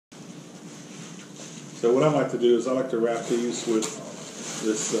So what I like to do is I like to wrap these with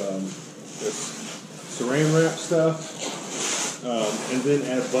this, this saran wrap stuff, and then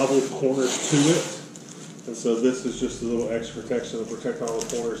add bubbled corners to it. And so this is just a little extra protection to protect all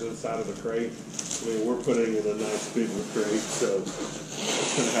the corners inside of the crate. I mean, we're putting in a nice big crate, so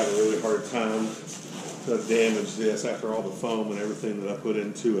it's going to have a really hard time to damage this after all the foam and everything that I put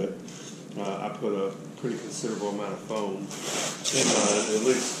into it. I put a pretty considerable amount of foam in at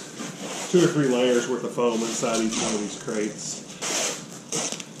least 2 or 3 layers worth of foam inside each one of these crates.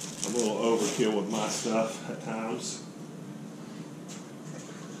 I'm a little overkill with my stuff at times.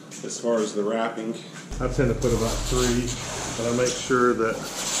 As far as the wrapping, I tend to put about 3, but I make sure that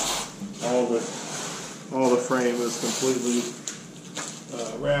all the frame is completely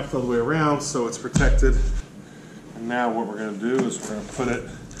wrapped all the way around so it's protected. And now what we're going to do is we're going to put it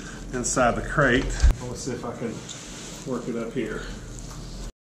inside the crate. Let's see if I can work it up here.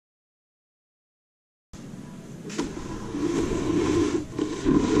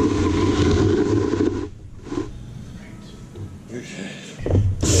 Okay.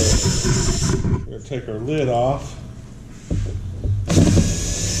 We're going to take our lid off.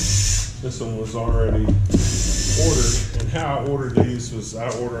 This one was already ordered, and how I ordered these was I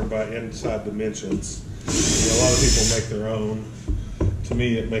order them by inside dimensions. You know, a lot of people make their own. To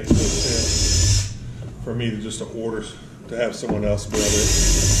me, it makes no sense for me to just order to have someone else build it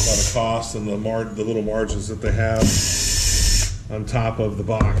by the cost and the little margins that they have on top of the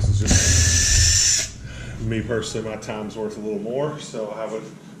box. It's just me personally, my time's worth a little more, so I would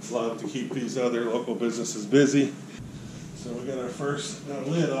love to keep these other local businesses busy. So we got our first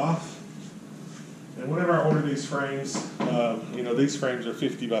lid off. And whenever I order these frames, you know, these frames are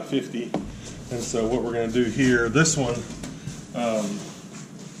 50 by 50. And so what we're going to do here, this one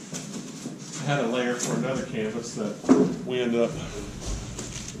had a layer for another canvas that we ended up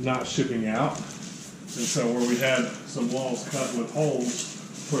not shipping out. And so where we had some walls cut with holes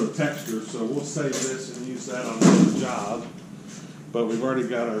for the texture, so we'll save this and use that on another job. But we've already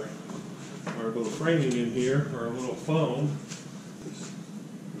got our little framing in here, our little foam.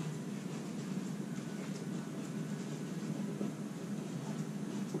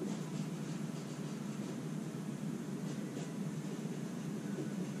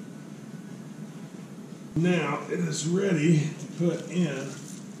 Now it is ready to put in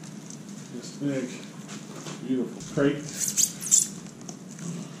this big, beautiful crate.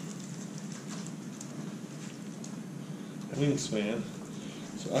 Wingspan.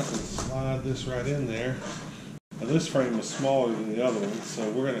 So I can slide this right in there. Now this frame is smaller than the other one, so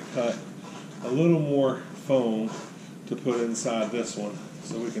we're going to cut a little more foam to put inside this one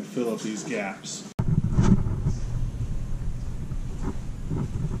so we can fill up these gaps.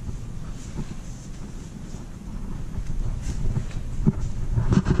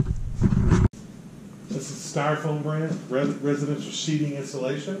 Styrofoam brand, residential sheeting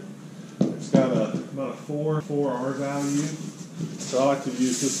insulation. It's got about a 4 R value. So I like to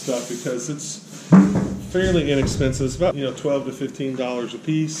use this stuff because it's fairly inexpensive. It's about $12 to $15 a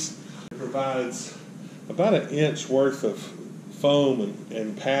piece. It provides about an inch worth of foam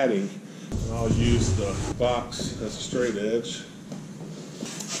and padding. And I'll use the box as a straight edge.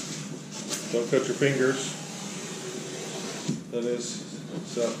 Don't cut your fingers. That is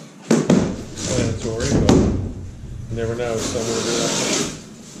self-explanatory, but you never know. Someone will be like,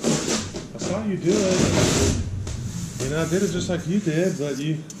 I saw you do it. You know, I did it just like you did, but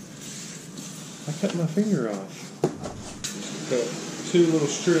I cut my finger off. So 2 little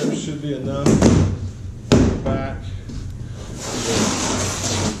strips should be enough. The back.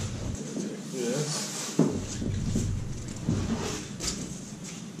 Take this.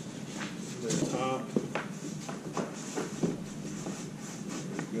 And the top.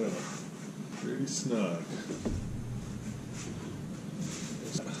 There we go. Pretty snug.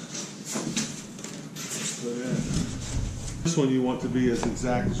 This one you want to be as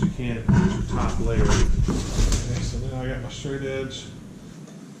exact as you can as your top layer. Okay, so now I got my straight edge.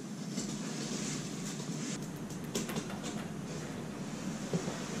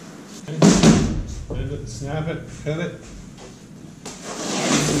 Okay. Bend it, snap it, cut it.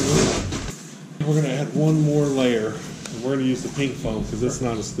 We're going to add one more layer. And we're going to use the pink foam because it's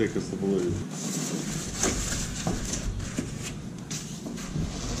not as thick as the blue.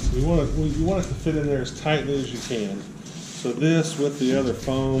 You want it to fit in there as tightly as you can. So this with the other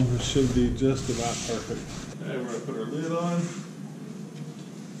foam should be just about perfect. Okay, we're going to put our lid on.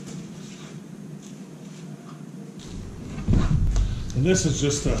 And this is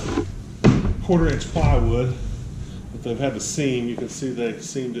just a 1/4 inch plywood. If they've had the seam, you can see they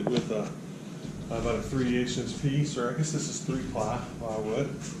seamed it with about a 3/8 inch piece, or I guess this is 3 ply plywood.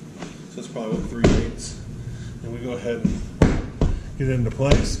 So that's probably what, 3/8. And we go ahead and get it into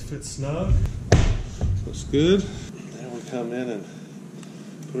place, fits snug. Looks good. Now we come in and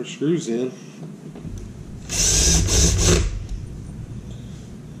put our screws in.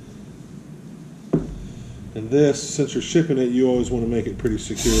 And this, since you're shipping it, you always want to make it pretty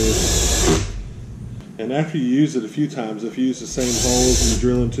secure. And after you use it a few times, if you use the same holes and you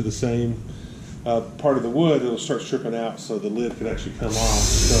drill into the same part of the wood, it'll start stripping out so the lid could actually come off.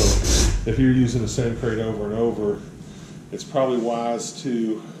 So if you're using the same crate over and over, it's probably wise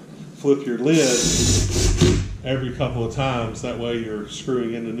to flip your lid every couple of times. That way you're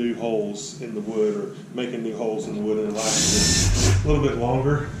screwing into new holes in the wood or making new holes in the wood, and it lasts a little bit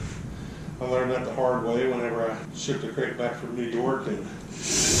longer. I learned that the hard way whenever I shipped a crate back from New York, and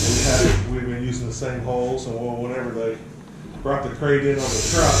we'd been using the same holes, and whenever they brought the crate in on the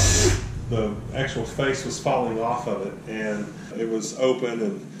truck, the actual face was falling off of it, and it was open,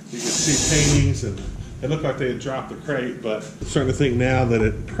 and you could see paintings, and it looked like they had dropped the crate. But I'm starting to think now that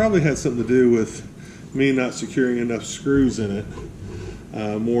it probably had something to do with me not securing enough screws in it,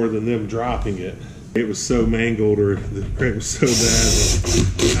 more than them dropping it. It was so mangled, or the crate was so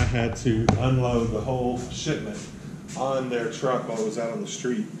bad that I had to unload the whole shipment on their truck while I was out on the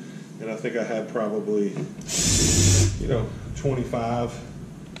street. And I think I had probably, 25,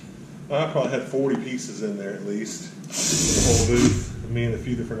 I probably had 40 pieces in there at least, the whole booth, me and a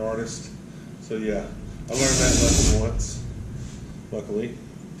few different artists. So yeah, I learned that lesson once, luckily.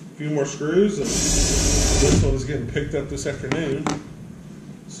 A few more screws, and this one is getting picked up this afternoon.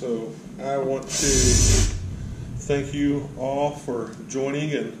 So I want to thank you all for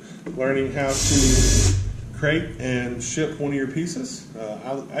joining and learning how to crate and ship one of your pieces.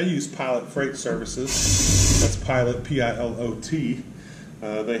 I use Pilot Freight Services. That's Pilot, P-I-L-O-T.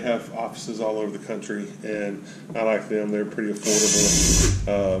 They have offices all over the country, and I like them. They're pretty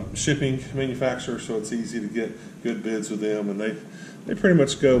affordable shipping manufacturer, so it's easy to get good bids with them, and they pretty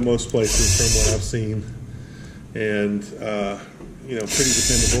much go most places from what I've seen, and pretty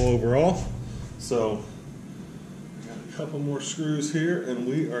dependable overall. So I got a couple more screws here, and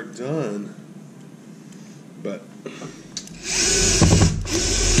we are done. But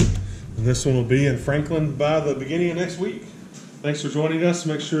and this one will be in Franklin by the beginning of next week. Thanks for joining us.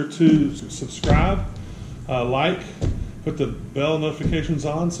 Make sure to subscribe, like, put the bell notifications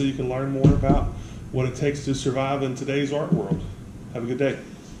on so you can learn more about what it takes to survive in today's art world. Have a good day.